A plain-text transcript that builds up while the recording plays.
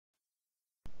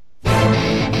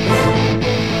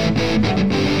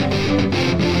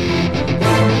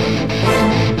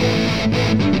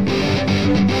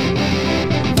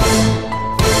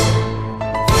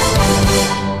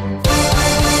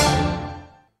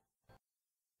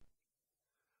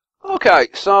Okay,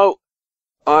 so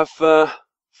I've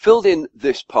filled in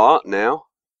this part now,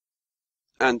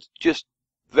 and just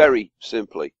very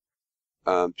simply,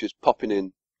 just popping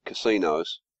in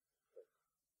casinos,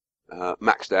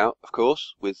 maxed out, of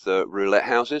course, with roulette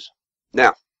houses.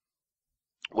 Now,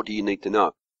 what do you need to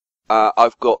know?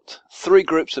 I've got 3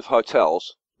 groups of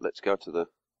hotels. Let's go to the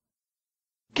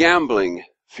gambling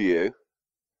view.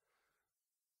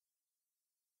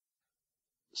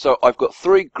 So I've got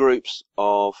 3 groups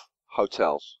of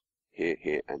hotels, here,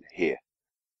 here, and here.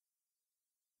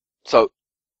 So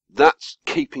that's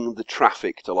keeping the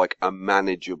traffic to like a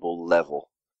manageable level.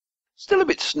 Still a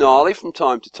bit snarly from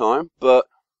time to time, but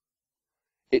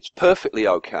it's perfectly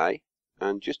okay.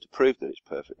 And just to prove that it's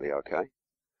perfectly okay,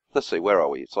 let's see, where are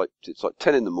we? It's like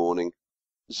 10 in the morning,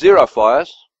 0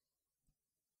 fires,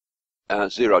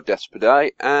 0 deaths per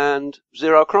day, and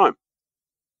 0 crime.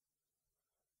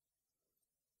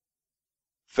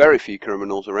 Very few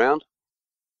criminals around,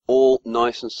 all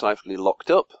nice and safely locked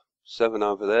up. 7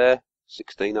 over there,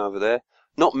 16 over there.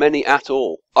 Not many at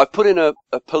all. I've put in a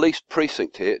police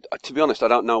precinct here. To be honest, I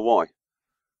don't know why.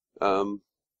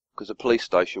 Because a police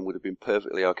station would have been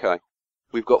perfectly okay.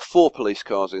 We've got 4 police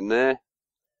cars in there.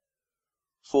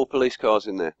 4 police cars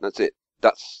in there. That's it.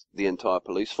 That's the entire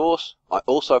police force. I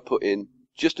also put in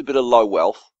just a bit of low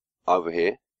wealth over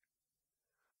here.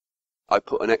 I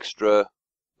put an extra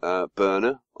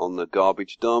burner on the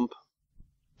garbage dump.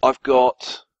 I've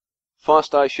got fire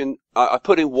station. I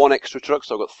put in 1 extra truck,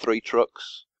 so I've got 3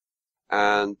 trucks.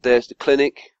 And there's the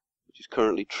clinic, which is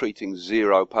currently treating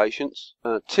 0 patients.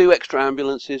 2 extra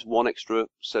ambulances, 1 extra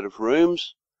set of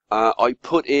rooms. I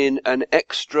put in an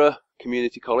extra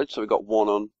community college, so we've got 1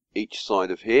 on each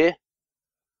side of here.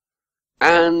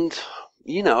 And,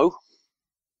 you know,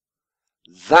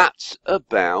 that's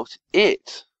about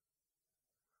it.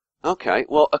 Okay,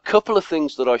 well, a couple of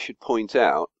things that I should point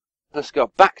out. Let's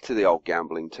go back to the old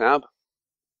gambling tab.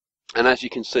 And as you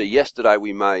can see, yesterday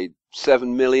we made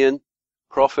 7 million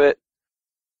profit.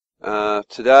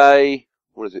 Today,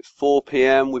 what is it, 4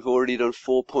 PM, we've already done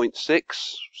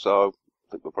 4.6, so I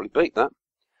think we'll probably beat that.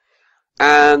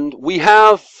 And we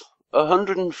have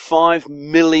 105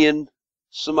 million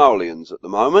simoleons at the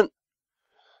moment,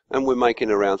 and we're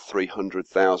making around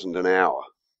 300,000 an hour.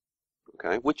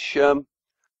 Okay, which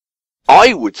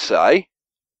I would say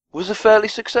was a fairly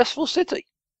successful city.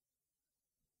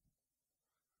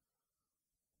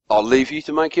 I'll leave you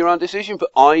to make your own decision,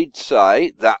 but I'd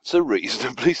say that's a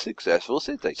reasonably successful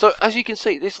city. So as you can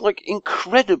see, it's like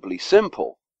incredibly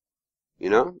simple. You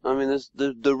know, I mean,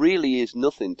 there really is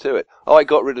nothing to it. Oh, I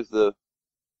got rid of the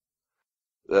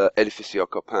Edificio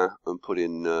Copin and put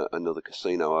in another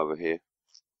casino over here.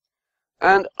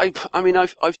 And I mean,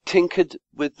 I've tinkered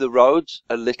with the roads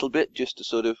a little bit just to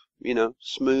sort of, you know,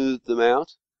 smooth them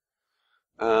out.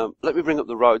 Let me bring up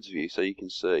the roads view so you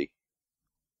can see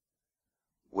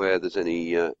where there's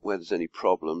any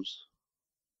problems.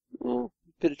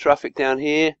 Bit of traffic down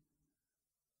here,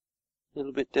 a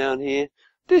little bit down here.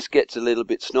 This gets a little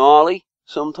bit snarly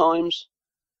sometimes,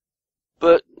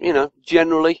 but you know,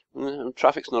 generally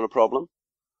traffic's not a problem.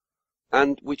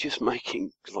 And we're just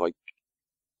making like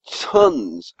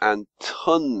tons and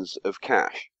tons of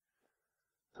cash.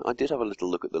 I did have a little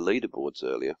look at the leaderboards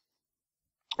earlier.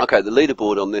 Okay, the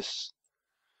leaderboard on this,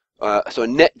 so a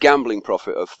net gambling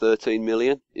profit of 13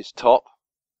 million is top.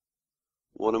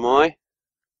 What am I?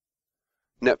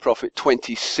 Net profit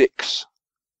 26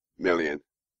 million.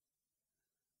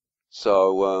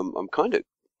 So I'm kind of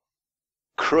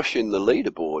crushing the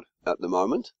leaderboard at the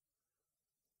moment.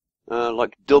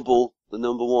 Like double the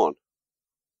number 1.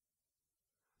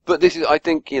 But this is, I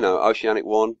think, you know, Oceanic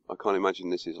 1, I can't imagine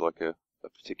this is like a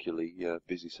particularly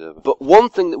busy server. But one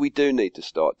thing that we do need to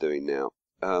start doing now,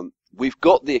 we've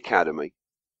got the academy,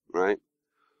 right?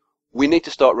 We need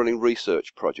to start running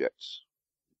research projects.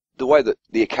 The way that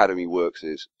the academy works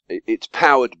is it's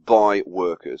powered by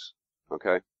workers,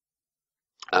 okay?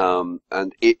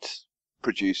 And it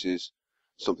produces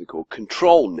something called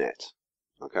ControlNet,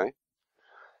 okay?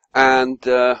 And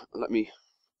let me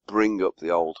bring up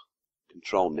the old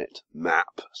ControlNet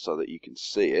map so that you can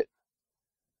see it.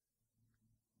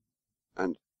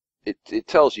 And it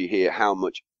tells you here how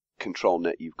much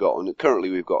ControlNet you've got. And currently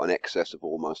we've got an excess of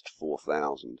almost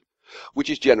 4,000, which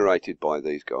is generated by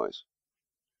these guys.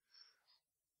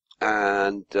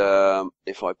 And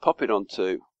if I pop it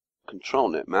onto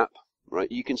ControlNet map,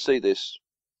 right, you can see this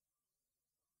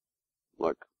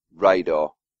like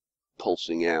radar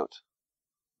pulsing out.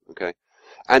 Okay,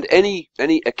 and any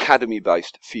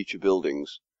academy-based future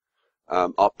buildings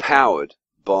are powered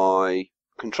by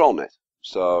ControlNet.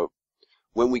 So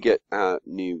when we get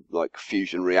new like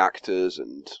fusion reactors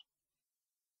and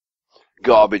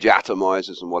garbage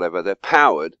atomizers and whatever, they're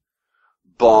powered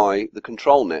by the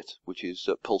control net, which is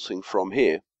pulsing from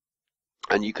here.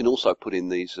 And you can also put in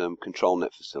these control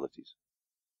net facilities.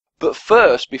 But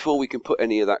first, before we can put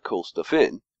any of that cool stuff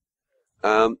in,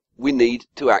 we need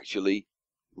to actually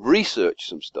research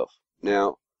some stuff.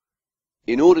 Now,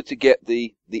 in order to get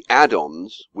the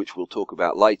add-ons, which we'll talk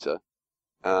about later,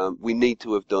 we need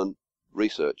to have done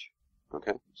research.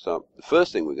 Okay, so the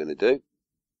first thing we're going to do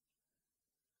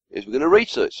is we're going to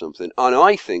research something, and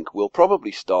I think we'll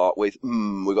probably start with,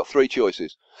 we've got three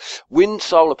choices: wind,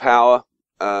 solar power,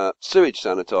 sewage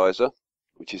sanitizer,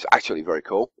 which is actually very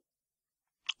cool,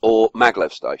 or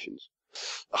maglev stations.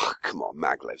 Oh, come on,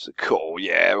 maglevs are cool.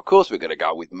 Yeah, of course we're going to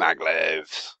go with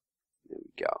maglevs. There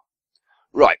we go.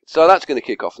 Right, so that's going to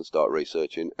kick off and start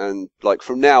researching, and like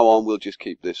from now on we'll just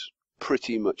keep this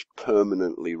pretty much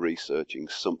permanently researching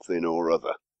something or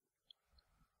other.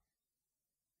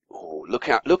 Oh, look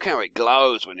how it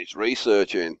glows when it's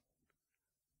researching.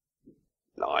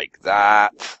 Like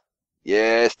that.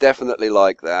 Yes, definitely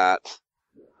like that.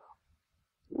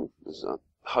 Ooh, there's a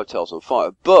hotel's on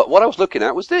fire. But what I was looking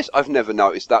at was this. I've never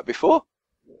noticed that before.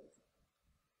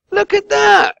 Look at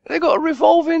that. They got a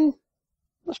revolving.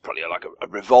 That's probably like a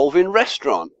revolving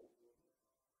restaurant.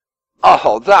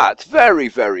 Oh, that's very,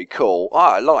 very cool.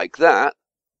 I like that.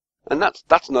 And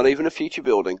that's not even a future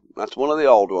building. That's one of the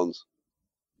old ones.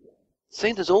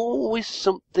 See, there's always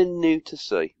something new to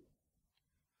see.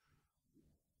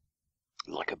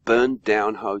 Like a burned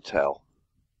down hotel.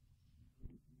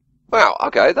 Wow,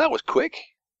 okay, that was quick.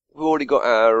 We've already got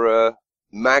our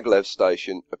maglev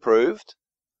station approved.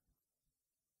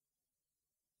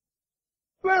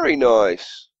 Very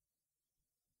nice.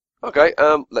 Okay,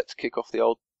 let's kick off the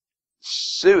old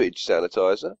sewage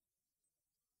sanitizer.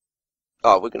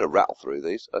 Oh, we're going to rattle through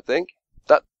these, I think.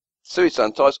 That sewage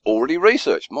sanitizer already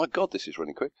researched. My God, this is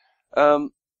running quick.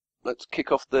 Let's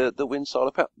kick off the wind,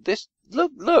 solar power. This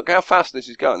look how fast this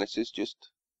is going. This is just,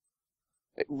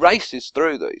 it races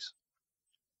through these.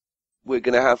 We're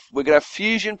gonna have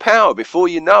fusion power before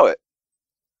you know it.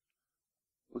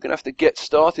 We're gonna have to get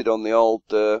started on the old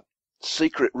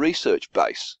secret research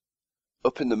base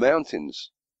up in the mountains.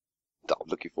 Oh, I'm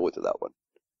looking forward to that one.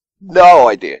 No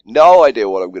idea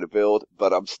what I'm gonna build,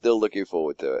 but I'm still looking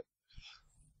forward to it.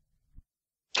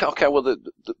 Okay, well the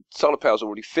solar power's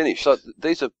already finished, so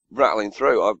these are rattling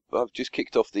through. I've just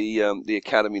kicked off the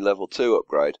Academy Level 2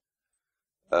 upgrade.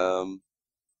 Yeah,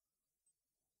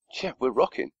 we're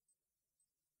rocking.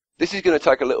 This is going to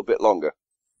take a little bit longer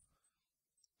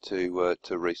to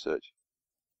research.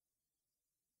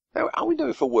 How are we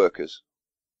doing for workers?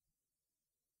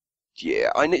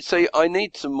 Yeah, I need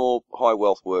some more high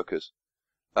wealth workers.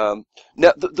 Now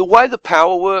the way the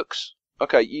power works,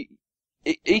 okay,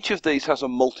 each of these has a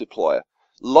multiplier.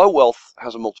 Low wealth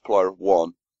has a multiplier of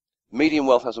 1, medium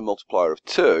wealth has a multiplier of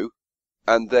 2,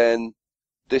 and then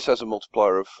this has a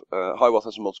multiplier of, high wealth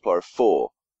has a multiplier of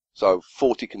 4. So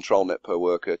 40 control net per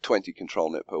worker, 20 control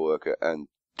net per worker, and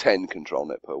 10 control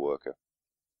net per worker.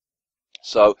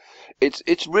 So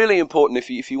it's really important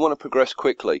if you want to progress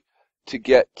quickly to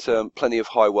get plenty of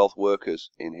high wealth workers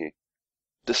in here.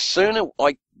 The sooner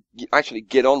I actually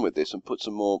get on with this and put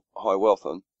some more high wealth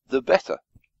on, the better.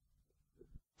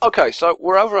 Okay, so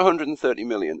we're over 130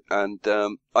 million, and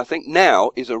I think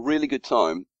now is a really good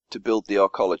time to build the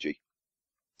arcology,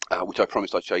 which I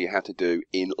promised I'd show you how to do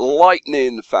in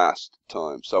lightning fast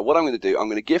time. So what I'm going to do, I'm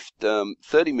going to gift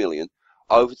 30 million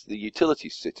over to the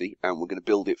utilities city, and we're going to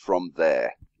build it from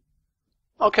there.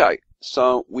 Okay,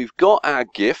 so we've got our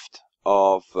gift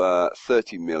of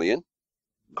 30 million.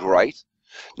 Great.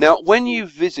 Now, when you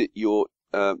visit your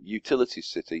utilities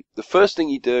city, the first thing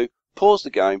you do, pause the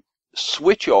game,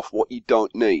 switch off what you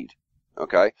don't need.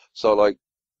 Okay, so like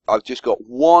I've just got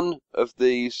one of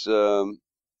these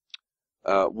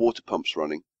water pumps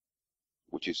running,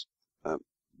 which is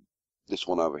this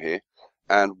one over here,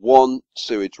 and one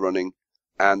sewage running,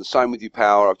 and the same with your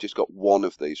power. I've just got one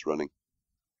of these running,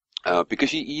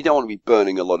 because you don't want to be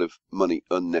burning a lot of money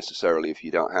unnecessarily if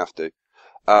you don't have to.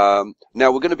 Now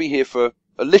we're going to be here for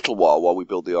a little while we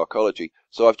build the arcology,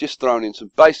 so I've just thrown in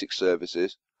some basic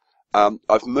services.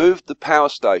 I've moved the power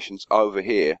stations over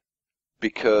here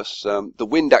because the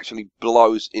wind actually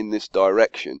blows in this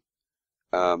direction.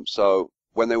 So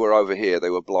when they were over here, they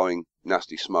were blowing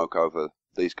nasty smoke over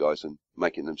these guys and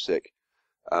making them sick.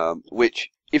 Which,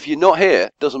 if you're not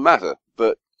here, doesn't matter.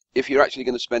 But if you're actually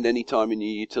going to spend any time in your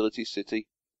utility city,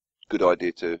 good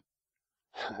idea to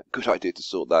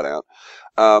sort that out.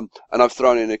 And I've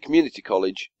thrown in a community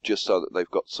college just so that they've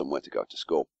got somewhere to go to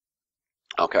school.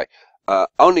 Okay.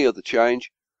 Only other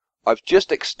change, I've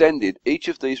just extended each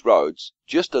of these roads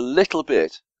just a little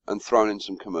bit and thrown in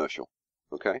some commercial.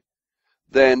 Okay.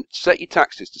 Then set your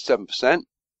taxes to 7%.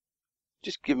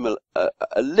 Just give them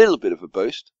a little bit of a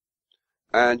boost,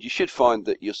 and you should find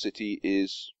that your city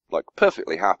is like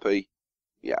perfectly happy.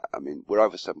 Yeah, I mean, we're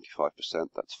over 75%.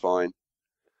 That's fine.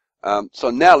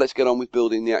 So now let's get on with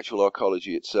building the actual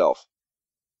arcology itself.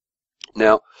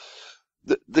 Now,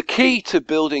 the key to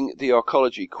building the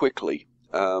arcology quickly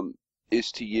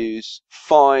is to use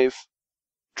 5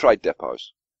 trade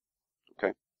depots.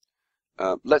 Okay,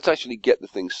 let's actually get the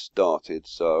thing started.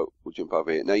 So we'll jump over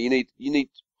here. Now you need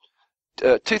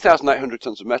 2,800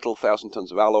 tons of metal, 1,000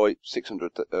 tons of alloy,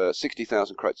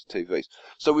 60,000 crates of TVs.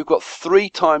 So we've got 3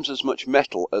 times as much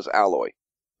metal as alloy.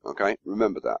 Okay,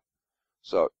 remember that.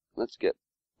 So let's get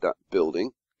that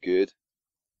building. Good.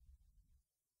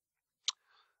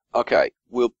 Okay,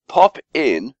 we'll pop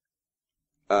in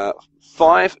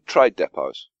 5 trade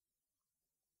depots.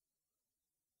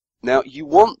 Now you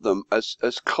want them as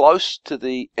close to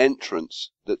the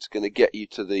entrance that's going to get you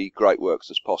to the Great Works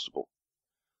as possible.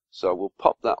 So we'll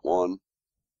pop that one.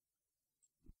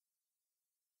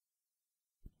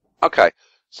 Okay,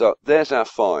 so there's our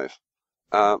 5.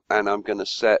 And I'm going to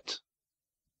set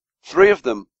 3 of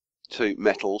them to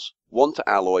metals, 1 to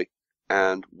alloy,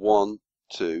 and 1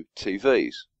 to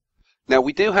TVs. Now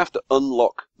we do have to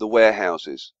unlock the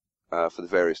warehouses for the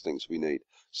various things we need.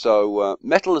 So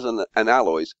metals and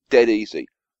alloys, dead easy.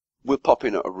 We're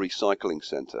popping at a recycling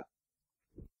centre.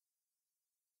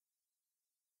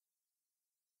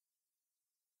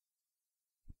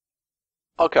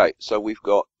 Okay, so we've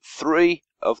got 3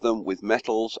 of them with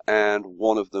metals and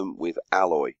 1 of them with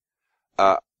alloy.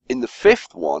 In the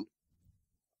 5th one,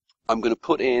 I'm going to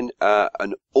put in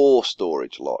an ore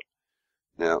storage lot.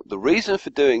 Now, the reason for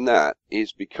doing that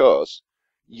is because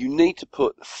you need to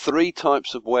put 3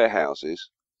 types of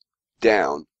warehouses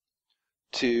down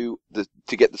to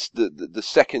get the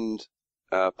second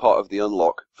part of the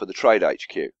unlock for the trade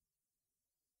HQ.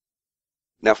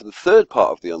 Now, for the 3rd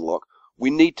part of the unlock, we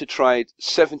need to trade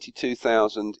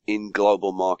 72,000 in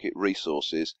global market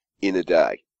resources in a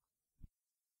day.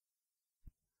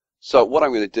 So what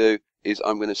I'm going to do is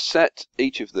I'm going to set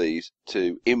each of these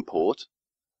to import.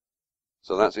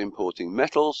 So that's importing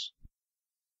metals.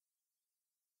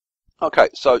 Okay,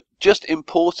 so just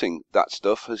importing that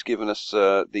stuff has given us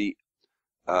the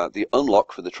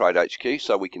unlock for the trade HQ,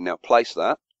 so we can now place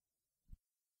that.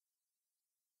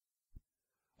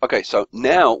 Okay, so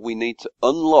now we need to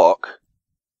unlock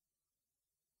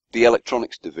the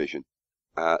electronics division,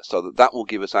 so that will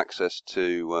give us access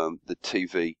to the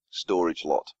TV storage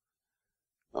lot.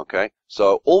 Okay,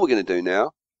 so all we're going to do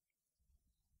now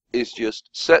is just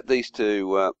set these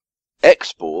to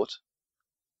export,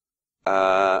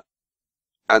 and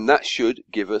that should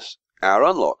give us our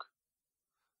unlock.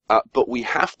 But we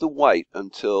have to wait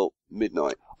until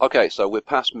midnight. Okay, so we're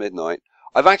past midnight.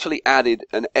 I've actually added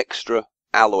an extra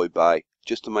alloy bay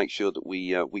just to make sure that we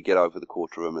get over the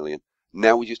 250,000.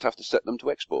 Now we just have to set them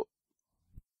to export.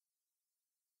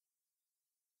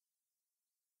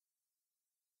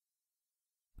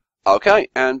 Okay,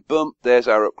 and boom, there's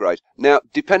our upgrade. Now,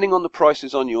 depending on the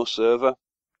prices on your server,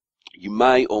 you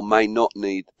may or may not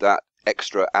need that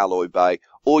extra alloy bay,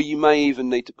 or you may even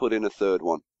need to put in a 3rd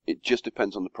one. It just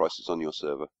depends on the prices on your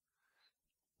server.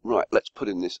 Right, let's put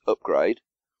in this upgrade.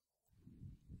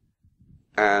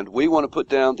 And we want to put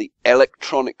down the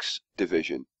electronics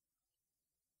division.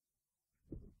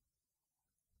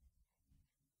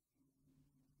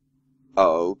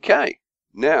 Okay,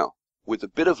 now, with a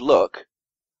bit of luck,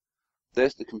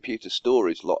 there's the computer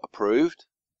storage lot approved.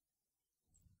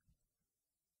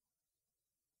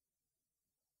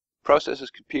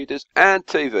 Processors, computers, and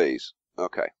TVs.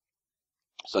 Okay,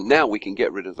 so now we can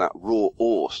get rid of that raw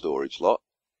ore storage lot.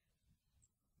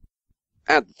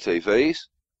 Add the TVs.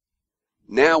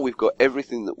 Now we've got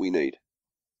everything that we need.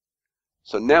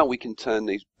 So now we can turn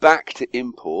these back to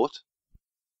import.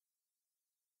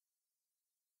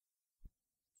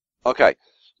 Okay,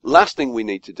 last thing we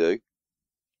need to do,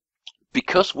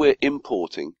 because we're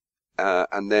importing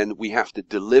and then we have to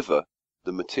deliver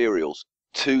the materials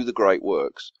to the Great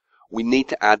Works, we need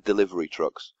to add delivery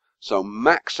trucks. So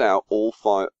max out all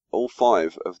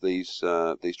five of these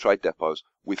trade depots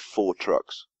with 4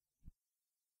 trucks.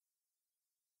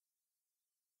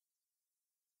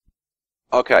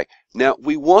 Okay, now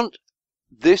we want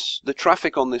the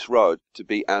traffic on this road to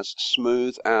be as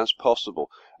smooth as possible,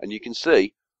 and you can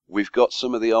see we've got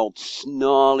some of the old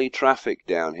snarly traffic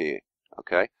down here.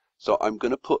 Okay, so I'm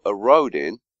going to put a road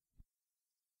in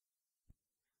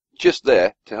just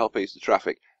there to help ease the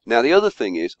traffic, Now the other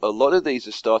thing is, a lot of these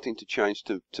are starting to change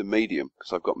to medium,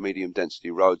 because I've got medium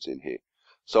density roads in here.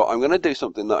 So I'm going to do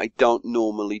something that I don't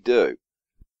normally do.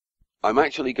 I'm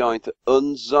actually going to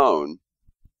unzone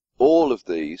all of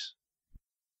these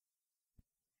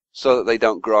so that they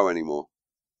don't grow anymore.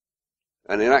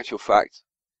 And in actual fact,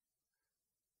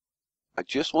 I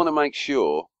just want to make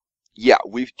sure, yeah,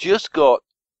 we've just got,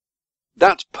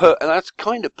 that's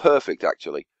kind of perfect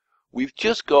actually. We've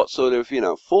just got sort of,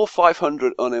 400 or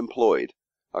 500 unemployed,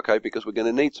 okay, because we're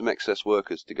going to need some excess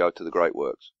workers to go to the Great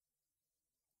Works.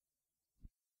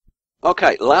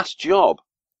 Okay, last job.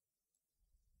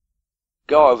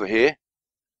 Go over here,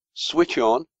 switch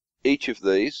on each of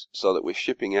these so that we're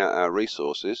shipping out our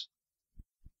resources,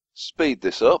 speed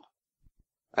this up,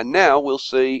 and now we'll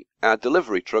see our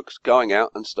delivery trucks going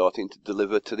out and starting to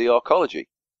deliver to the arcology.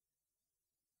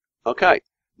 Okay,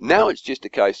 now it's just a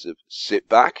case of sit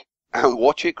back and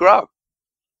watch it grow.